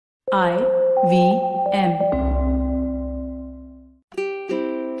IVM.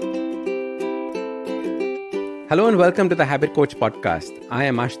 Hello and welcome to the Habit Coach podcast. I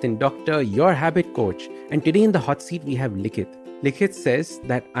am Ashdin Doctor, your habit coach. And today in the hot seat, we have Likhit. Likhit says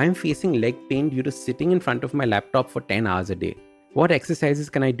that I'm facing leg pain due to sitting in front of my laptop for 10 hours a day. What exercises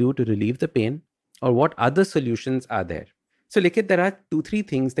can I do to relieve the pain? Or what other solutions are there? So Likhit, there are 2-3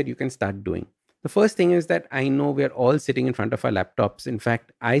 things that you can start doing. The first thing is that I know we're all sitting in front of our laptops. In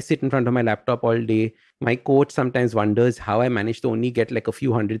fact, I sit in front of my laptop all day. My coach sometimes wonders how I manage to only get like a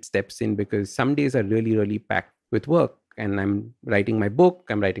few hundred steps in because some days are really, really packed with work. And I'm writing my book,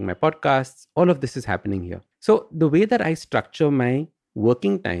 I'm writing my podcasts. All of this is happening here. So the way that I structure my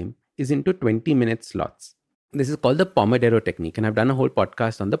working time is into 20-minute slots. This is called the Pomodoro technique. And I've done a whole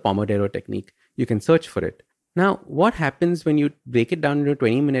podcast on the Pomodoro technique. You can search for it. Now, what happens when you break it down into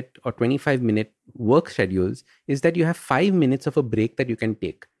 20-minute or 25-minute work schedules is that you have 5 minutes of a break that you can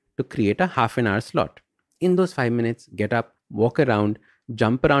take to create a half an hour slot. In those 5 minutes, get up, walk around,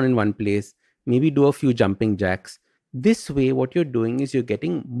 jump around in one place, maybe do a few jumping jacks. This way, what you're doing is you're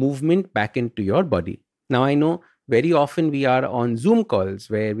getting movement back into your body. Now, I know very often we are on Zoom calls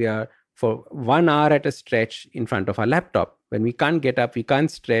where we are for 1 hour at a stretch in front of our laptop. When we can't get up, we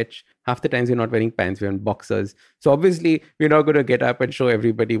can't stretch. Half the times we're not wearing pants, we're in boxers. So obviously, we're not going to get up and show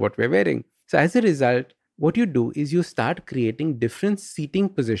everybody what we're wearing. So as a result, what you do is you start creating different seating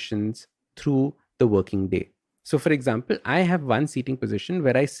positions through the working day. So for example, I have one seating position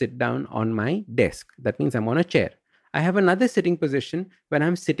where I sit down on my desk. That means I'm on a chair. I have another sitting position when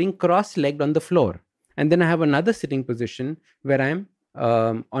I'm sitting cross-legged on the floor. And then I have another sitting position where I'm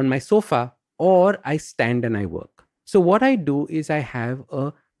on my sofa or I stand and I work. So what I do is I have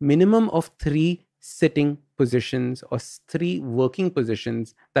a minimum of 3 sitting positions or 3 working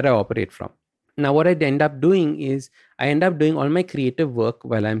positions that I operate from. Now, what I end up doing is I end up doing all my creative work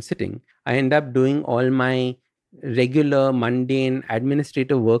while I'm sitting. I end up doing all my regular, mundane,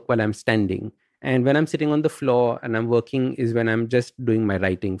 administrative work while I'm standing. And when I'm sitting on the floor and I'm working is when I'm just doing my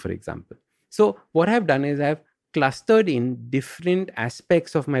writing, for example. So what I've done is I've clustered in different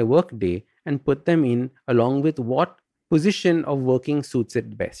aspects of my work day and put them in along with what position of working suits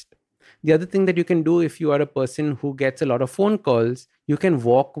it best. The other thing that you can do if you are a person who gets a lot of phone calls, you can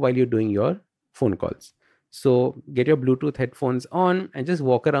walk while you're doing your phone calls. So get your Bluetooth headphones on and just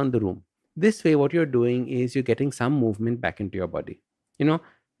walk around the room. This way, what you're doing is you're getting some movement back into your body. You know,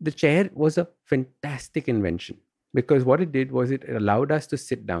 the chair was a fantastic invention because what it did was it allowed us to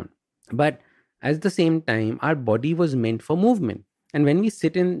sit down. But at the same time, our body was meant for movement. And when we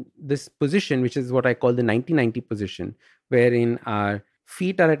sit in this position, which is what I call the 90-90 position, wherein our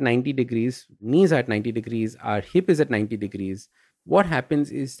feet are at 90 degrees, knees are at 90 degrees, our hip is at 90 degrees, what happens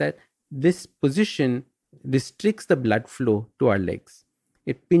is that this position restricts the blood flow to our legs.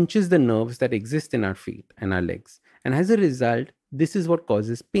 It pinches the nerves that exist in our feet and our legs. And as a result, this is what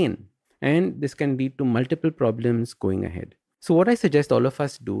causes pain. And this can lead to multiple problems going ahead. So what I suggest all of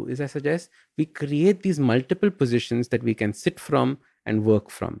us do is I suggest we create these multiple positions that we can sit from and work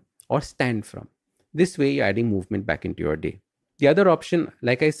from or stand from. This way, you're adding movement back into your day. The other option,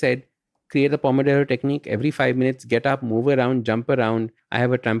 like I said, create the Pomodoro technique. Every 5 minutes, get up, move around, jump around. I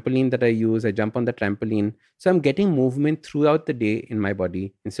have a trampoline that I use. I jump on the trampoline. So I'm getting movement throughout the day in my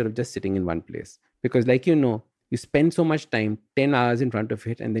body instead of just sitting in one place. Because like you know, you spend so much time, 10 hours in front of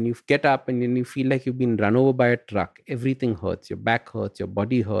it, and then you get up and then you feel like you've been run over by a truck. Everything hurts. Your back hurts, your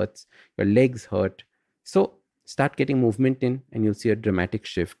body hurts, your legs hurt. So start getting movement in and you'll see a dramatic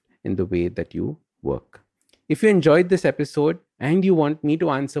shift in the way that you work. If you enjoyed this episode and you want me to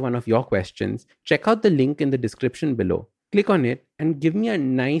answer one of your questions, check out the link in the description below. Click on it and give me a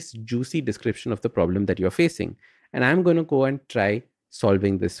nice, juicy description of the problem that you're facing. And I'm going to go and try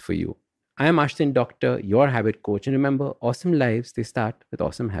solving this for you. I am Ashdin Doctor, your habit coach. And remember, awesome lives, they start with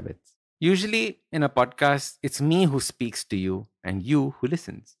awesome habits. Usually in a podcast, it's me who speaks to you and you who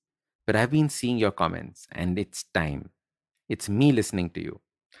listens. But I've been seeing your comments and it's time. It's me listening to you.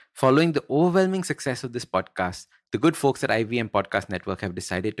 Following the overwhelming success of this podcast, the good folks at IVM Podcast Network have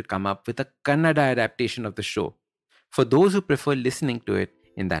decided to come up with a Kannada adaptation of the show for those who prefer listening to it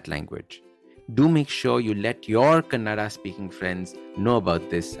in that language. Do make sure you let your Kannada speaking friends know about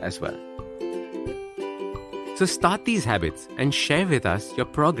this as well. So start these habits and share with us your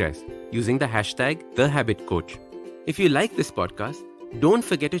progress using the hashtag #TheHabitCoach. If you like this podcast, don't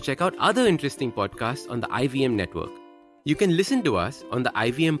forget to check out other interesting podcasts on the IVM network. You can listen to us on the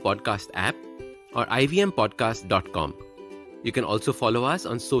IVM Podcast app or ivmpodcast.com. You can also follow us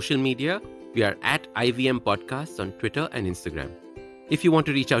on social media. We are at IVM Podcasts on Twitter and Instagram. If you want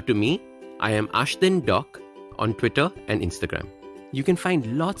to reach out to me, I am Ashdin Doc on Twitter and Instagram. You can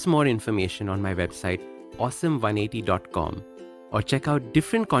find lots more information on my website, awesome180.com, or check out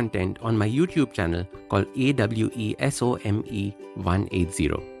different content on my YouTube channel called AWESOME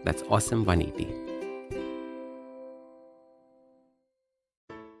 180. That's Awesome 180.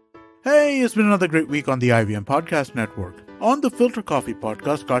 Hey, it's been another great week on the IVM Podcast Network. On the Filter Coffee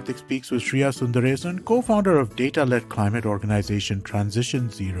podcast, Karthik speaks with Shreya Sundaresan, co-founder of data-led climate organization Transition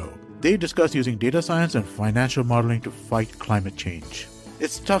Zero. They discuss using data science and financial modeling to fight climate change.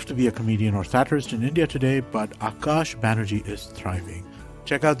 It's tough to be a comedian or satirist in India today, but Akash Banerjee is thriving.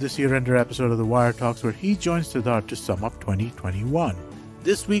 Check out this year-ender episode of The Wire Talks where he joins Siddharth to sum up 2021.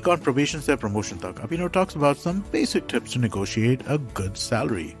 This week on Probation Se Promotion Tak, Abhinav talks about some basic tips to negotiate a good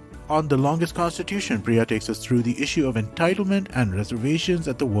salary. On The Longest Constitution, Priya takes us through the issue of entitlement and reservations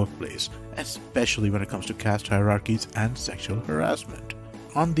at the workplace, especially when it comes to caste hierarchies and sexual harassment.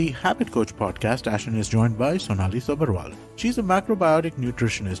 On the Habit Coach podcast, Ashdin is joined by Sonali Sabarwal. She's a macrobiotic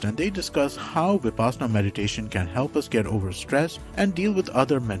nutritionist and they discuss how Vipassana meditation can help us get over stress and deal with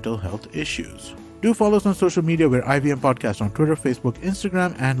other mental health issues. Do follow us on social media. We're IVM Podcast on Twitter, Facebook,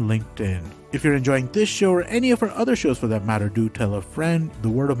 Instagram, and LinkedIn. If you're enjoying this show or any of our other shows for that matter, do tell a friend. The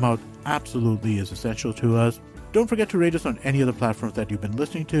word of mouth absolutely is essential to us. Don't forget to rate us on any of the platforms that you've been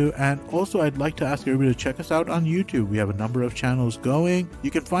listening to. And also, I'd like to ask everybody to check us out on YouTube. We have a number of channels going.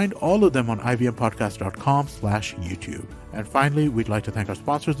 You can find all of them on ivmpodcast.com/YouTube. And finally, we'd like to thank our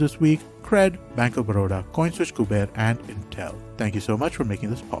sponsors this week, Cred, Bank of Baroda, CoinSwitch, Kuber, and Intel. Thank you so much for making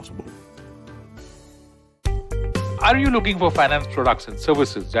this possible. Are you looking for finance products and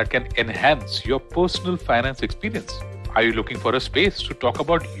services that can enhance your personal finance experience? Are you looking for a space to talk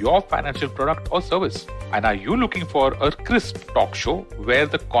about your financial product or service? And are you looking for a crisp talk show where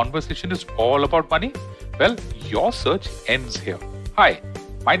the conversation is all about money? Well, your search ends here. Hi,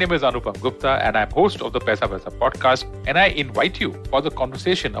 my name is Anupam Gupta and I'm host of the Paisa Vaisa podcast, and I invite you for the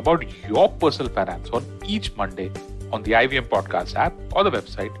conversation about your personal finance on each Monday on the IVM Podcast app or the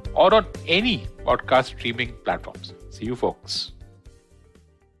website or on any podcast streaming platforms. See you folks.